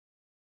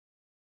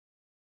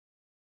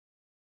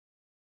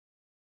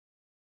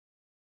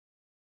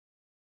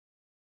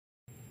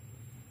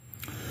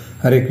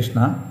Hare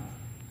Krishna.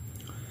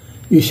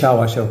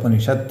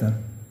 ISHAVASHYOPANISHAT,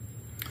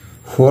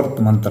 4th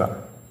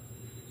mantra.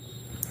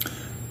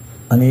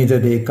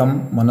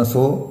 Anijadekam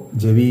manaso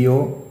javiyo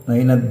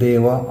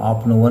nainaddeva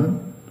apnuvan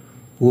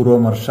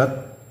purvamarshad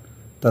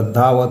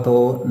tadhavato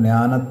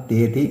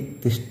jnanatyeti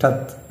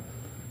tishtat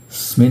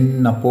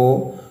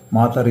sminnapo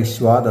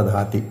matarishva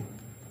dadhati.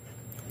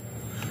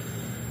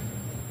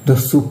 The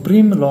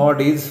Supreme Lord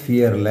is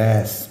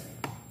fearless.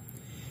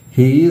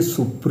 He is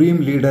supreme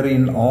leader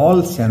in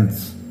all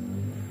sense,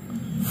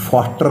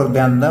 faster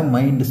than the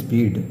mind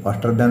speed,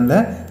 faster than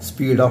the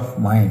speed of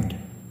mind.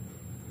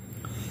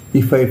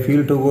 If I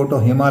feel to go to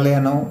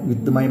Himalaya now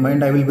with my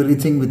mind, I will be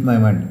reaching with my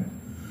mind.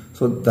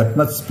 So that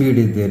much speed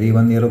is there.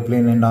 Even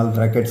aeroplane and all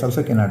rockets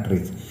also cannot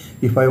reach.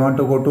 If I want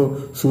to go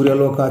to Surya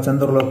Loka,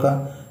 Chandra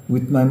Loka,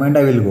 with my mind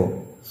I will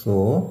go.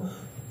 So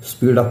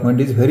speed of mind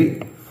is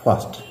very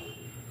fast.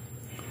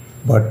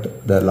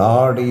 But the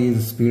Lord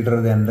is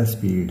speeder than the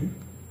speed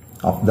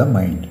of the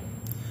mind.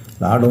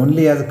 Lord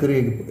only has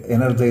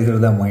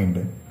energized the mind.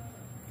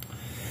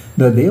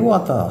 The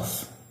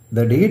Devatas,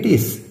 the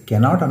deities,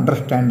 cannot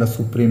understand the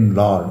Supreme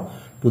Lord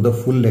to the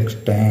full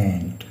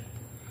extent.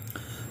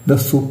 The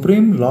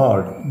Supreme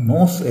Lord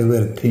knows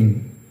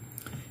everything,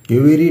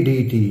 every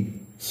deity,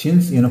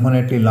 since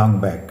infinitely long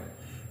back.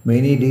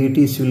 Many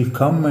deities will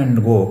come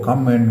and go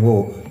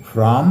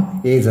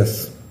from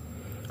ages,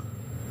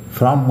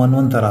 from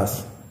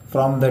Manvantaras,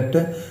 from that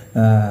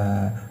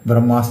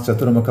Brahmas,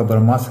 Chaturmukha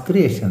Brahma's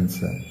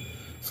creations.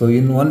 So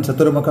in one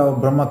Chaturmukha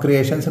Brahma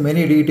creations,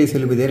 many deities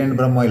will be there and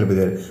Brahma will be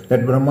there.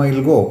 That Brahma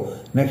will go.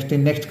 Next,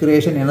 in next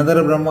creation,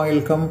 another Brahma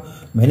will come.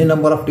 Many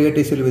number of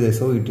deities will be there.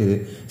 So it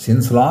is,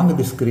 since long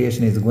this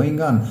creation is going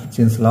on,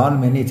 since long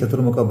many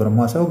Chaturmukha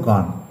Brahmas have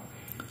gone.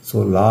 So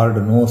Lord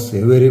knows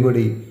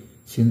everybody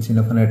since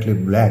infinitely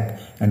black,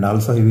 and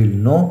also He will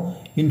know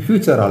in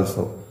future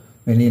also.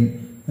 Many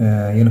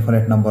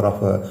infinite number of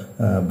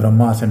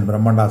Brahmas and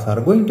Brahmandas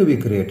are going to be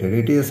created.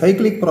 It is a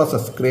cyclic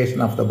process. Creation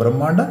of the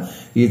Brahmanda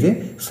is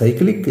a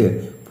cyclic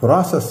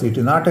process. It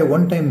is not a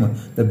one-time.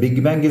 The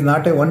Big Bang is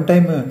not a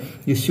one-time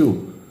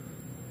issue.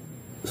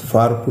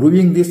 For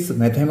proving this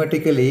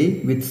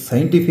mathematically, with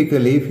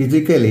scientifically,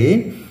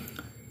 physically,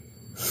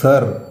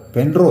 Sir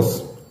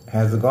Penrose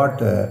has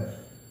got a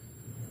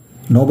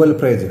Nobel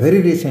Prize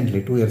very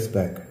recently, 2 years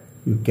back.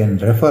 You can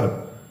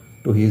refer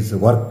to his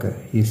work.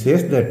 He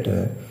says that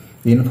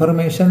the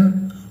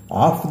information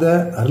of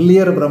the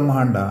earlier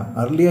Brahmanda,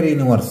 earlier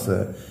universe,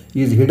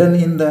 is hidden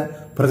in the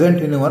present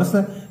universe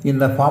in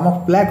the form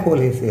of black hole,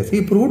 he says.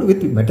 He proved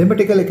with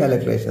mathematical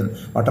calculation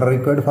what are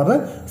required for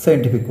the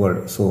scientific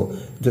world. So,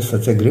 just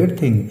such a great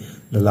thing.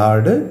 The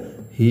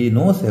Lord, He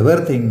knows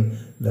everything.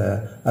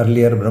 The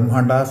earlier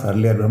Brahmandas,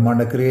 earlier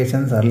Brahmanda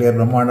creations, earlier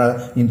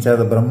Brahmanda in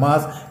charge of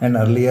Brahmas, and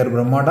earlier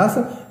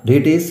Brahmandas,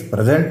 deities,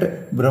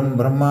 present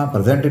Brahma,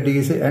 present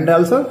deities, and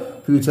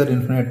also future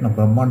infinite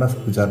Brahmandas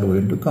which are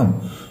going to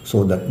come.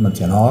 So that much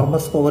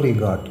enormous power He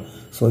got.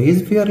 So He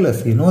is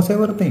fearless. He knows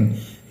everything.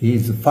 He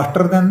is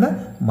faster than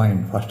the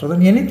mind, faster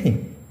than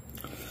anything.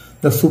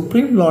 The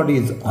Supreme Lord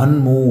is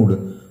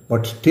unmoved,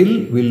 but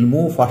still will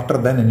move faster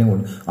than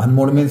anyone.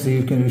 Unmoved means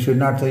you should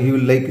not say He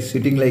will like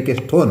sitting like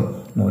a stone.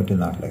 No, it is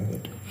not like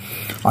that.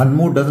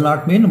 Unmoved does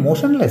not mean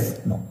motionless.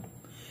 No.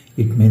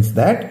 It means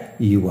that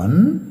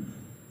even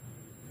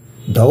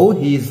though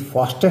He is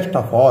fastest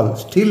of all,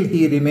 still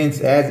He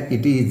remains as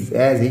it is,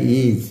 as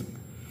He is.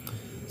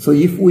 So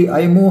if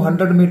I move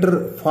 100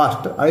 meter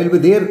fast, I will be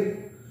there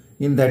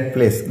in that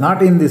place,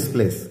 not in this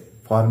place,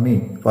 for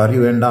me, for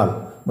you and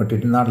all. But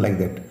it is not like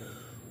that.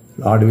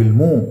 Lord will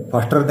move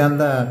faster than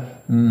the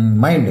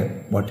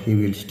mind, but He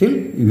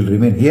will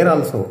remain here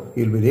also.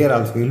 He will be there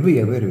also. He will be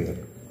everywhere.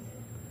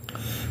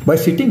 By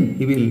sitting,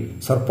 He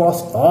will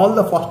surpass all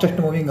the fastest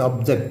moving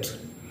objects.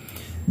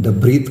 The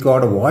breath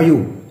God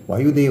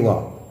Vayu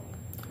Deva,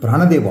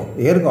 Prana Deva,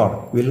 air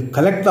God, will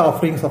collect the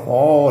offerings of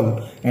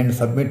all and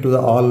submit to the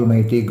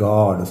Almighty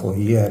God. So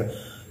here,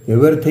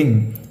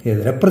 everything,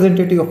 His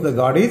representative of the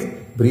God is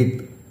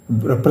breath,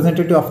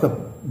 representative of the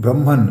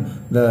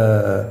Brahman,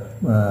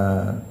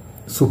 the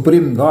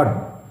Supreme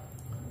God,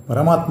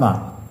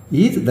 Paramatma,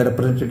 is the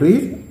representative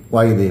is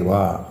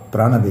Vayudeva,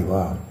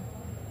 Pranadeva.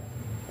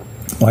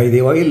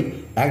 Vayudeva will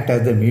act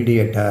as the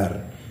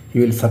mediator. He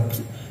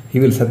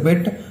will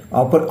submit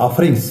our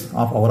offerings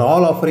of our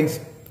all offerings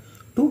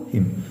to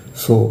Him.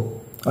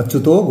 So,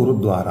 Achyuto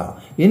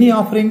Gurudwara. Any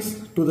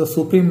offerings to the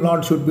Supreme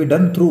Lord should be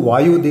done through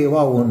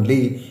Vayudeva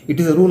only. It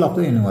is a rule of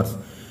the universe.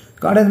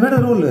 God has made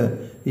a rule.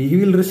 He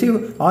will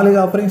receive all His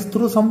offerings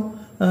through some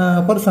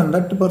person.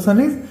 That person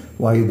is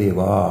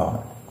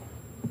Vayudeva.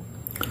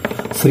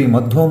 Sri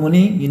Madhwa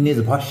Muni in his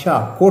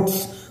Bhashya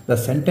quotes the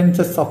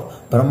sentences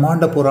of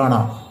Brahmanda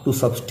Purana to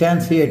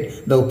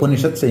substantiate the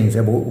Upanishad sayings,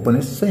 above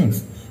Upanishad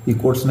sayings. He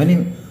quotes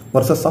many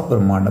verses of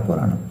Brahmanda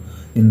Purana.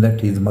 In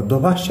that is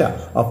Madhwa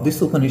Bhashya of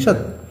this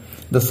Upanishad.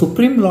 The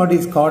Supreme Lord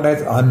is called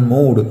as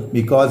unmoved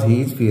because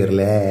He is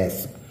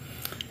fearless.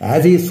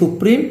 As He is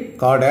supreme,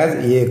 called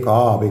as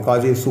Eka.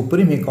 Because He is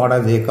supreme, He called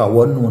as Eka,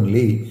 one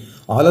only.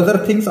 All other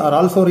things are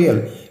also real.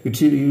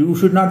 You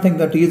should not think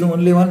that he is the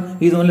only one,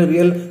 he is only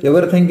real,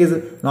 everything is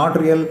not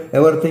real,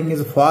 everything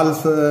is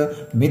false,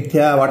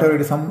 mithya, whatever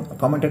it is some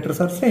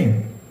commentators are saying.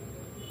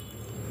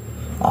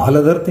 All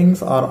other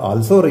things are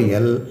also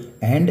real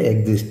and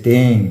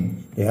existing.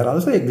 They are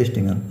also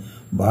existing,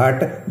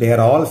 but they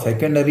are all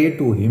secondary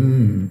to him.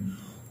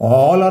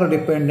 All are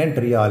dependent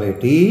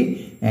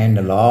reality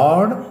and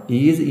Lord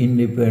is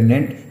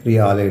independent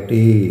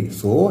reality.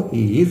 So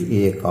he is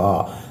Eka.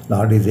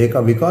 Lord is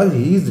Eka because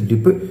he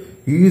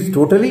is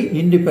totally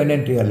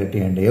independent reality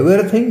and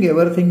everything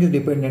is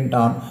dependent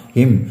on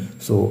him.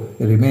 So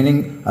remaining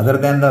other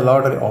than the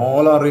Lord,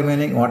 all are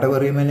remaining, whatever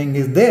remaining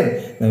is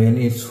there.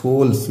 Any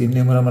souls,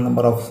 innumerable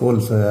number of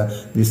souls,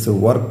 this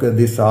work,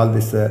 this all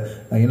this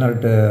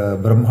inert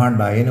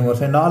Brahmanda,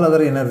 universe and all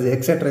other energy,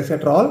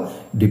 etc., all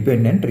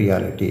dependent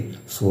reality.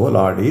 So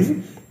Lord is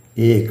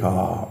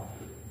Eka.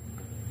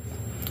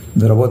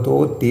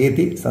 Dravato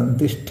teti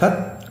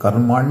santishtat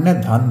karmanya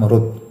dhan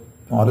marut.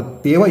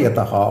 Marutyeva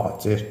yataha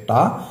cheshta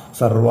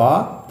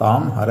sarva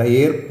tam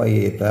harayer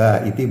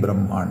payeta iti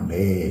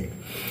brahmande.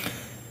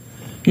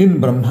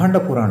 In Brahmanda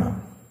Purana,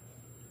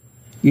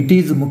 it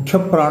is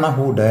Mukhya Prana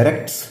who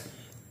directs,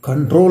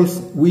 controls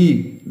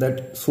we,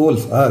 that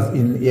souls, us,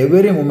 in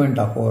every moment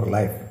of our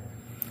life.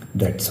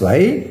 That's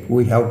why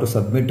we have to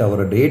submit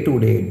our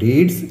day-to-day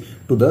deeds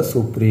to the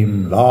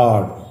Supreme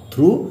Lord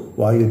through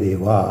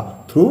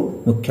Vayudeva,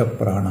 through Mukhya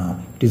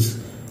Prana. It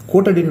is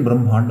quoted in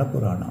Brahmanda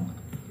Purana.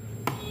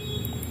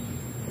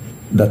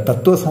 The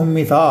Tattva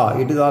Samhita,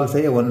 it is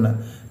also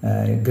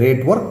one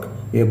great work,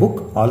 a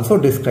book also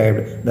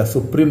described the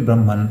Supreme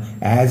Brahman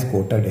as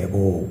quoted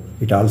above.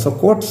 It also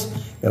quotes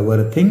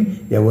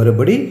everything,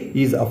 everybody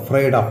is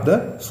afraid of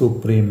the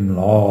Supreme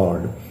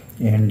Lord.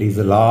 And his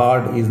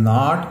Lord is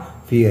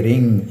not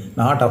fearing,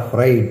 not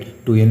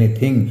afraid to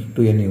anything,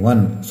 to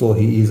anyone. So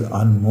he is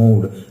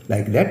unmoved.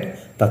 Like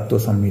that, Tattva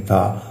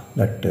Samhita,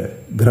 that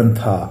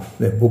Grantha,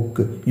 the book,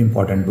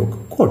 important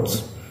book,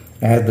 quotes.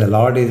 As the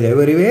Lord is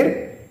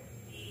everywhere,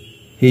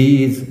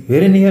 he is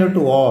very near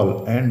to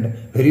all and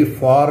very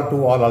far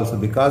to all also,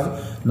 because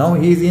now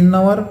he is in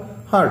our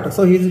heart.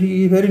 So he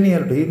is very near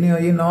to,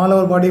 in all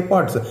our body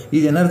parts. He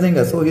is energizing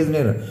us, so he is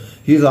near.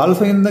 He is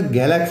also in the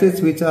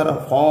galaxies which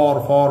are far,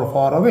 far,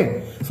 far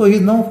away. So he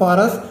is now for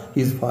us,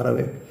 he is far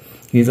away.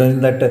 He is in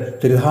that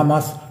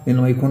Tridhamas, in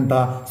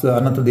Vaikunta, so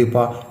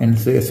Anantadipa and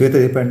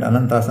Svetadipa and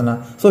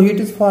Anantasana. So it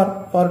is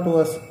far, far to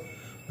us.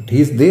 But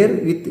he is there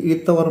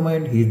with our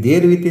mind, he is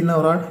there within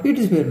our heart, it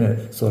is very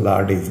near. So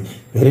Lord is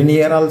very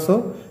near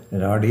also,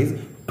 Lord is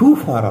too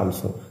far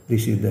also.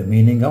 This is the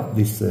meaning of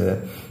this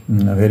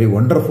very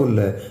wonderful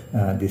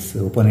this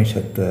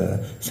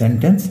Upanishad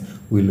sentence.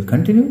 We will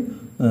continue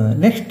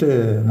next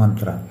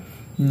mantra.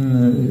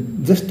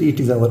 Just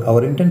it is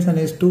our intention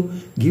is to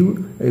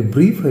give a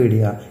brief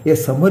idea, a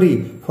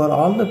summary for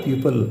all the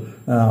people,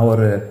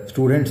 our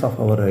students of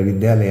our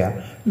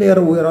Vidyalaya. We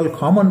are all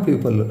common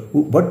people,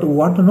 but who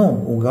want to know,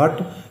 we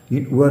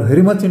are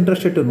very much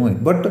interested to know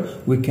it,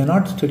 but we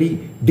cannot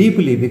study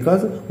deeply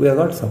because we have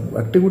got some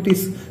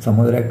activities, some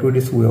other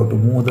activities, we have to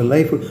move the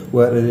life,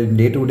 we are in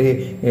day to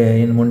day,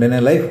 in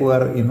mundane life we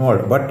are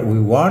involved, but we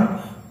want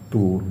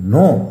to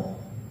know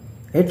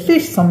at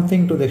least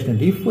something to the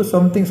extent. If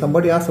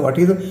somebody asks what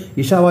is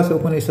Ishavasya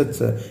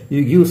Upanishats,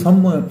 you give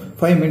some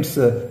 5 minutes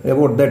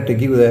about that,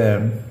 give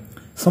the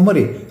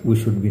summary, we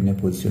should be in a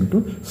position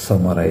to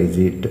summarize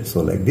it.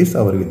 So like this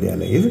our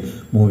Vidyalaya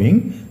is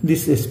moving.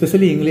 This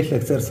especially English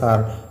lectures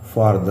are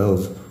for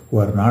those who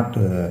are not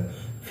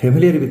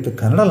familiar with the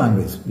Kannada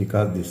language,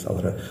 because this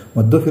our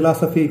Madhva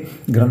philosophy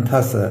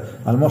granthas,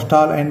 almost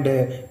all and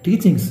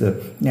teachings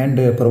and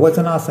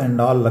pravavachanas and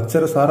all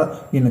lectures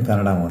are in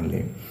Kannada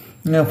only.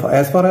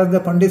 As far as the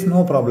Pandits,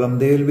 no problem.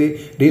 They will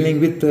be dealing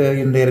with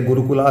in their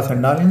Gurukulas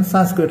and all in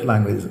Sanskrit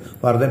language.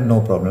 For them, no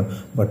problem.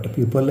 But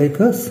people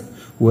like us,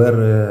 who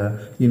are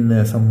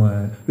in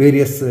some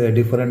various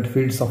different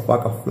fields of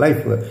walk of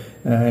life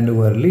and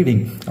who are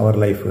leading our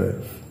life,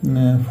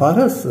 for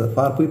us,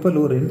 for people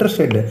who are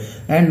interested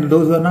and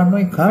those who are not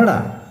knowing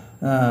Kannada,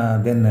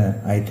 then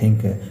I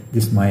think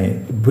this my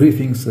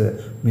briefings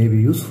may be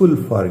useful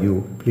for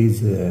you.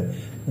 Please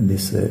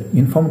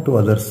inform to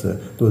others,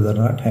 those are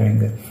not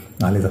having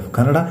knowledge of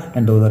Kannada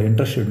and those are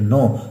interested to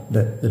know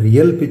the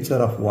real picture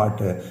of what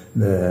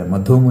the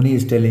Madhva Muni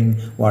is telling,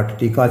 what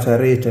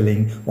Tikacharya is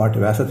telling, what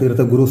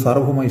Vyasatirtha Guru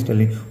Sarvabhauma is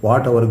telling,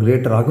 what our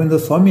great Raghavendra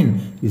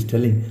Swamin is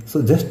telling.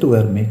 So just we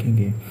are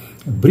making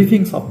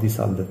briefings of this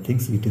all the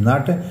things. It is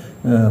not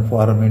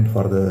meant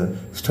for the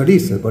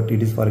studies, but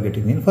it is for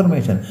getting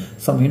information.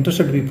 Some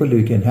interested people,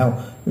 we can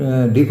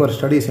have deeper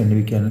studies and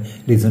we can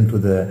listen to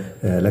the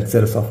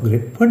lectures of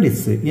great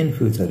Pandits. In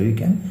future we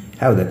can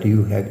have that.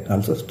 You have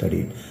also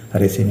studied.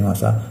 Hare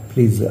Srinivasa,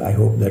 please, I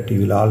hope that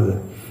you will all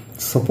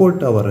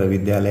support our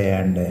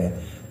Vidyalaya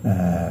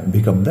and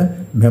become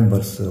the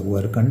members who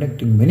are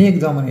conducting many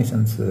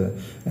examinations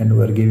and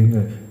who are giving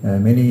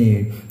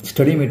many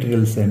study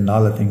materials and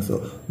all the things. So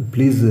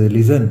please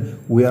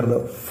listen We are the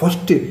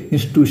first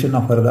institution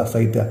of Haridasa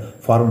Sahitya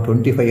formed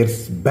 25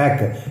 years back.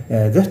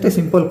 Just a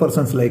simple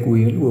persons like we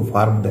who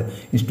formed the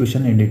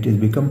institution, and it has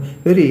become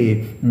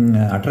very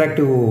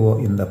attractive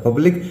in the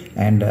public.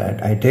 And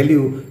I tell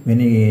you,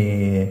 many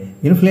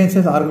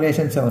influences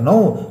organizations have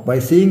now, by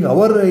seeing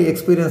our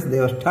experience, they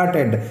have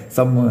started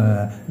some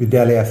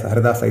Vidyalayas,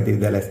 Haridasa Sahitya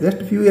Vidyalayas,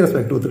 just a few years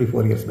back, 2, 3,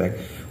 4 years back.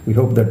 We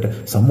hope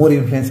that some more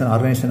influence and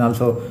organization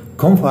also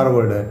come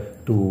forward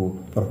to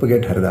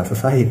propagate Haridasa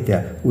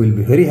Sahitya. We will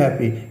be very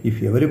happy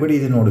if everybody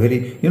is involved.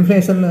 Very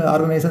influential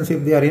organizations,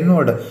 if they are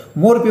involved,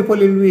 more people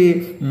will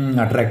be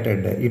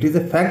attracted. It is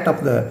a fact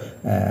of the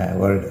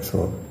world.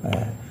 So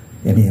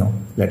anyhow,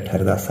 let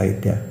Haridasa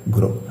Sahitya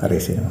grow. Hare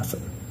Srinivasa.